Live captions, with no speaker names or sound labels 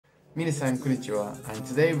Minasan konnichiwa, and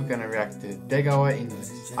today we're gonna react to Degawa English.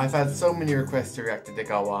 I've had so many requests to react to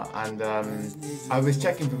Degawa, and I was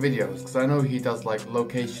checking for videos because I know he does like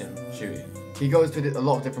location shooting. He goes to a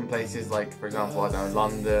lot of different places, like for example, I don't know,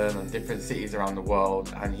 London and different cities around the world,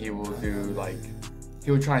 and he will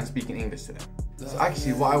try and speak in English to them. So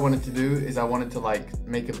actually, what I wanted to do is I wanted to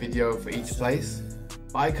make a video for each place,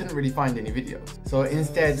 but I couldn't really find any videos. So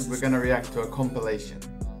instead, we're gonna react to a compilation.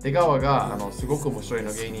 出川がすごく面白い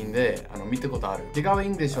の芸人で見たことある。出川イ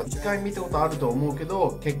ングリッシュは1回見たことあると思うけ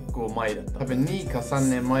ど結構前だった。多分2か3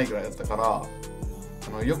年前ぐらいだったから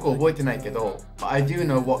よく覚えてないけど I do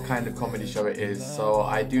know what kind of comedy show it is, so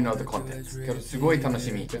I do know the context. けどすごい楽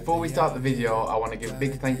しみ。Before we start the video, I want to give a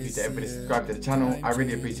big thank you to everybody subscribed to the channel. I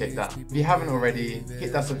really appreciate that. If you haven't already,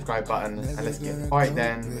 hit that subscribe button and let's get it. Alright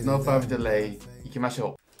then, with no further delay, 行きまし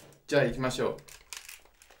ょう。じゃあ行きましょう。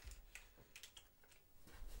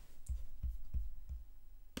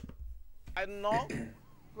I don't know.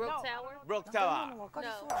 Brook Tower? Brook Tower. No.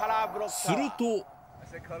 Color Brook す Tower. ると I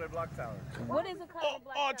said colored block tower. What is a color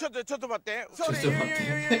black tower? ちょっと待って。ちょっと待っ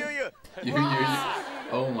て You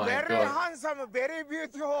Oh my Very god. handsome, very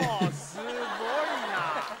beautiful. すごい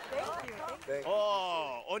な。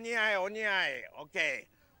お似合い。OK。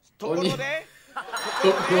ところで、カラー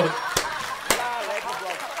レッドブロ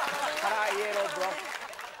ック、カラーイエローブロック、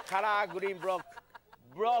カラーグリーンブロック。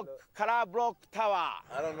カラーブロックタワ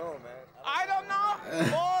ー。 I don't know, man. I don't know.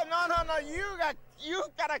 Oh, no. You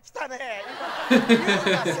から来たね。You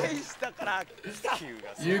が制したから来た。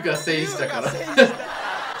You が制したから。大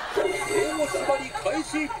縛り開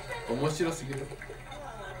始。面白すぎる。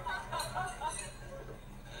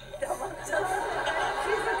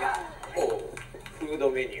フー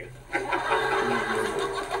ドメニュー。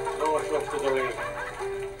ノーソフトドリンク。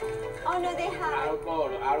Oh no, they have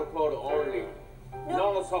Alcohol only.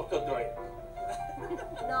 No soft drink.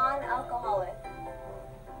 non-alcoholic.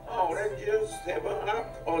 Orange juice,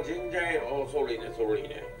 7-Up, or ginger ale. Oh, sorry.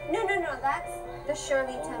 No, that's the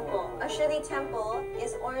Shirley Temple. A Shirley Temple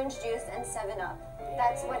is orange juice and 7-Up.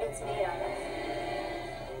 That's what it's made of.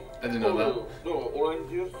 I didn't know that. No, orange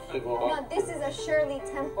juice, 7-Up. No, this is a Shirley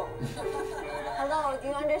Temple. Hello, do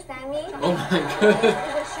you understand me? Oh my This god. is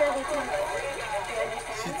a Shirley Temple. Do you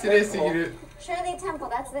understand? 失礼すぎる。 Shirley Temple,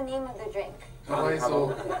 that's the name of the drink. かわいそう。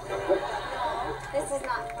 This is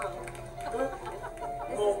not fun.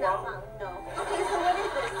 This is not fun, no. Okay, so what is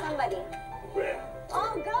this? Somebody. Bread.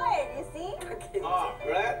 Oh, good, you see?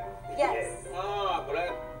 Bread? Yes.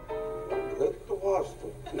 Bread. Bread first.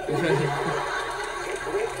 That's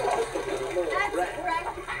correct.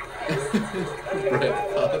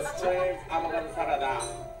 Breakfast. Avocado salad.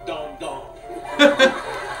 Don.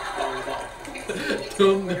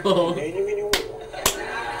 どんどん。メニュー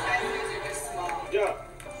じゃあ、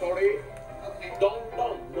sorry. Don.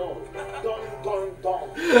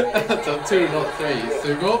 So 2 not 3。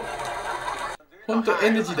すごっ。ほんとエ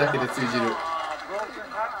ネジーだけで通じる。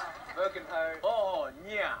Oh,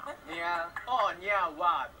 near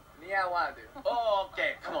word. Near word. Oh,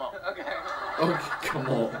 okay, come on. Okay. Okay, come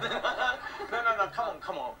on. No,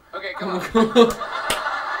 come on. Okay, come on. Come on. No.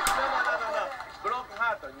 Broken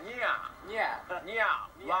heart, near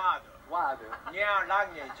word. Near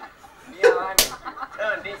language. Near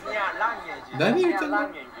language. 何言ってんの？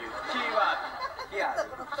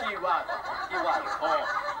 Keyword. Oh,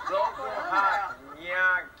 broken heart,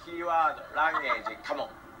 near keyword, language. Come on.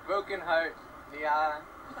 Broken heart, near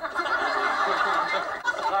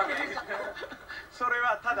language. それ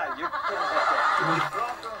はただ言ってるだけ。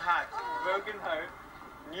Broken heart,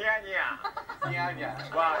 near,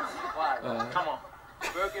 word. Come on.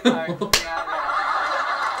 Broken heart, near.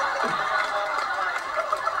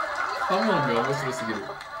 ハモンが面白すぎる。真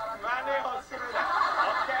似をするな。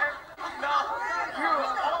Okay? No. You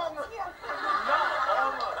own. No.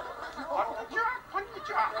 こんに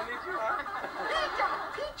ちは。ピ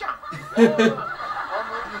ーちゃん。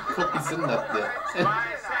コピーすんなって。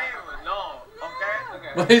My same no.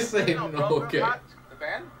 Okay? My same no, okay.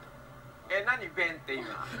 何弁って言う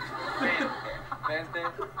の？弁って言っ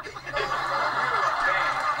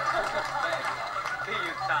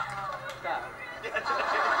た。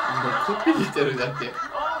もうコピーしてるだけ。大昔の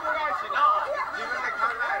自分で考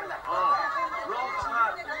える。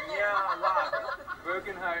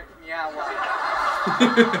Broken heart, near word.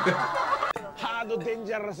 Hard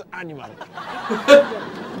dangerous animal.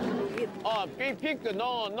 Oh, pick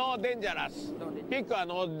no dangerous. Pick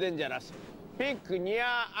no dangerous. Pick near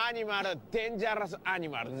animal, dangerous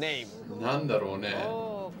animal name. なんだろうね。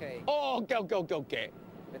Oh, okay.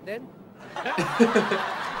 And then? And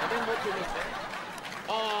then what do you say?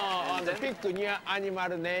 And pick near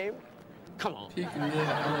animal name. Come on. Pick near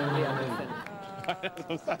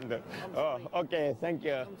Oh, okay, thank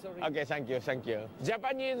you. Okay, thank you, thank you.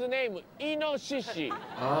 Japanese name, イノシシ。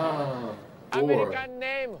アメリカン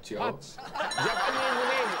ネーム、パッツ。ジャパニーズ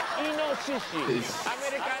ネーム、イノシシ。アメ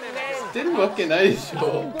リカンネーム。知ってるわけないでしょ。ア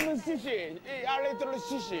レントのシシ。アレントの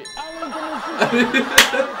シシ。アレントのシシ。アレントの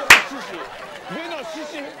シシ。Do you know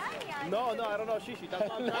shishi? No, I don't know shishi. That's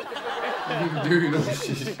not Do you know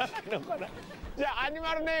shishi? じゃあアニ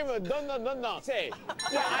マルネームどんどんせい。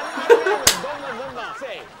じゃあアニマルネームどんどんせ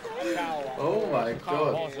い。Oh my カウ、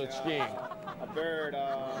 god. ホース、チキン、 a bird.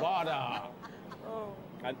 バーダ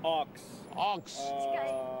An ox. ー、オックス。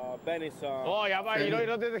Venison. おーやばい、いろい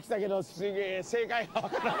ろ出てきたけど正解は分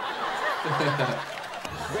からない。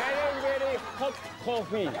Very hot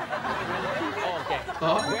coffee. Okay.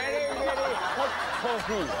 Very hot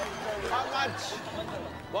coffee. How much?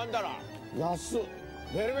 $1. 安っ。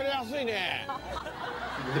ベリベリ安いね。ト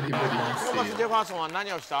ーマス・ジェファーソンは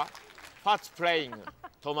何をした？ What's playing?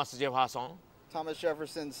 トーマス・ジェファーソン。Thomas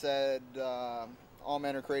Jefferson said, all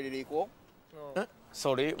men are created equal.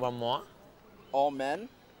 Sorry, one more. All men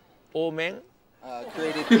All men?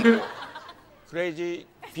 created equal. Crazy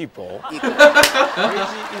people? Equal.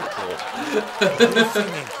 Crazy people? ク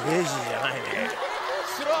レイジーじゃないね。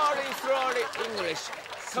Slowly English.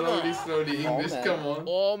 Come on. Slowly English, come on.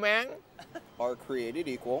 All men? Are created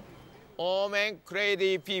equal. All men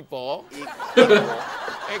crazy people? Equal.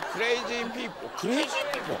 Crazy people? Crazy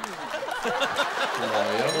people? や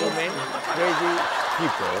All men crazy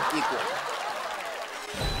people? Equal.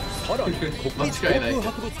 さらに国立航空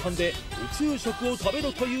博物館で宇宙食を食べ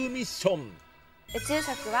ろというミッション。宇宙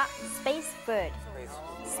食はスペースフード、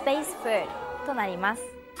スペースフードとなります。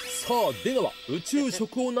さあ出川、宇宙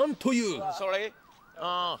食を何という？ Sorry?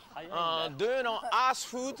 Do you know Earth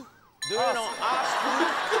food? Do you know Earth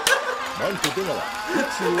food? なんと出川、宇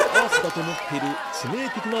宙をアースだと思っている致命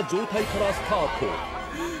的な状態からスタート。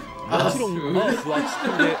もちろんアースは地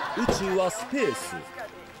球で、宇宙はスペース。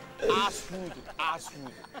Earth food, Earth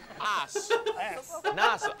food, Earth.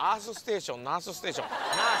 Nurse, Earth station, Nurse station.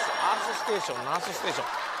 Nurse, Earth station, Nurse station.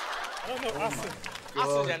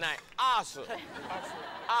 Earth じゃない。Earth.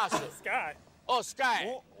 Earth. Sky. Oh,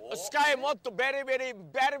 sky. Sky もっと very very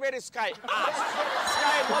very very sky. Earth.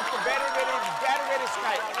 Sky もっと very very very very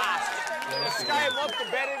sky. Earth. Sky もっと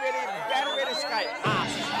very very very very sky.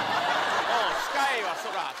 Earth. Oh, sky は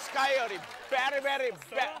空。Sky より very very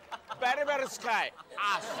very very sky.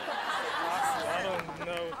 Earth. I don't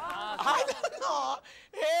know. I don't know.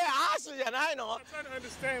 Earth じゃないの？ I'm trying to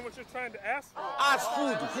understand what you're trying to ask for. Earth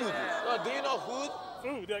food, food. Do you know food?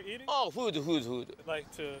 Food, like eating? Oh, food. Like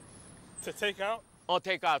to take out? Oh,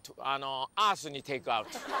 take out. Earth に take out.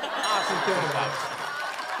 Earth に take out.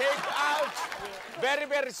 Take out. Very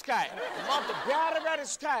very sky. もっと very very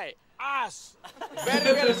sky. Earth.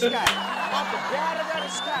 Very very sky. もっと very very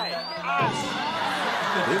sky. Earth.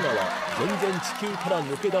 出川、全然地球から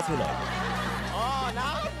抜け出せない。な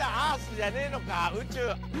んだアースじゃねえのか宇宙。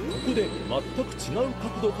ここで全く違う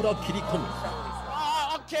角度から切り込む。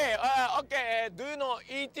Okay, okay. Do you know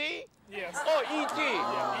ET? Yes. Oh, ET.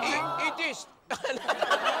 ET.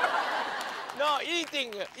 No,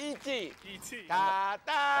 eating. ET. E.T. タ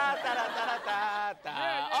タタラタラタタ。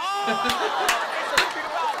Oh, it's a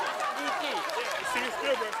Spielberg. ET. Yeah, Steven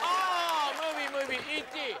Spielberg. Oh, movie.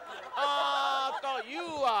 ET.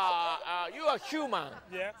 You are human.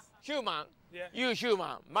 Yes. Human. Yeah. You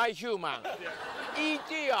human. My human. Yeah.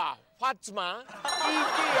 ET はFatsman. ET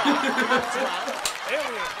はFatsman.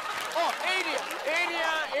 Alien. Oh, alien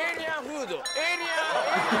food. Alien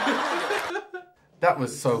food. That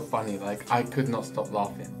was so funny, like I could not stop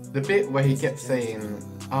laughing. The bit where he kept saying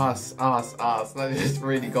us, that just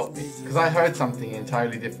really got me. Because I heard something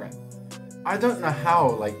entirely different. I don't know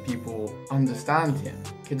how like people understand him.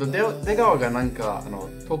 けど出川がなんか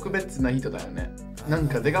特別な人だよね。なん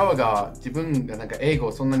か出川が自分がなんか英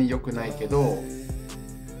語そんなに良くないけど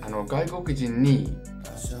外国人に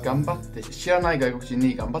頑張って知らない外国人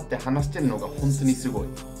に頑張って話してるのが本当にすごい。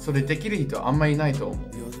それできる人あんまりいないと思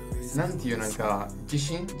う。なんていうなんか自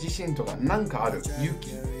信とかなんかある。勇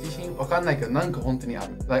気自信わかんないけどなんか本当にあ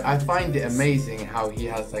る。Like I find it amazing how he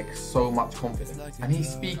has like so much confidence and he's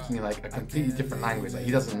speaking like a completely different language. Like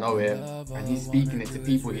he doesn't know it and he's speaking it to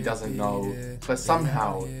people he doesn't know, but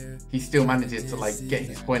somehow he still manages to like get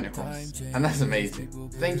his point across, and that's amazing.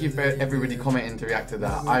 Thank you for everybody commenting to react to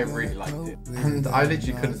that. I really liked it, and I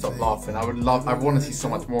literally couldn't stop laughing. I want to see so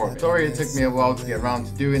much more of it. Sorry it took me a while to get around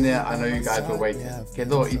to doing it. I know you guys were waiting. け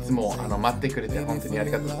どいつも待ってくれて本当にあ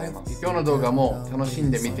りがとうございます。今日の動画も楽しん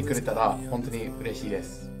で見てくれたら本当に嬉しいで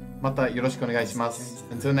す。またよろしくお願いします。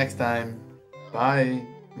Until next time. Bye.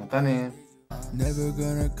 またね。Never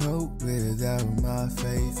gonna cope without my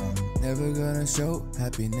faith. Never gonna show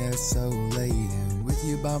happiness so late. And with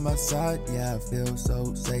you by my side, yeah, I feel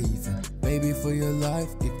so safe. And baby, for your life,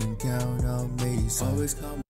 you can count on me. So always come.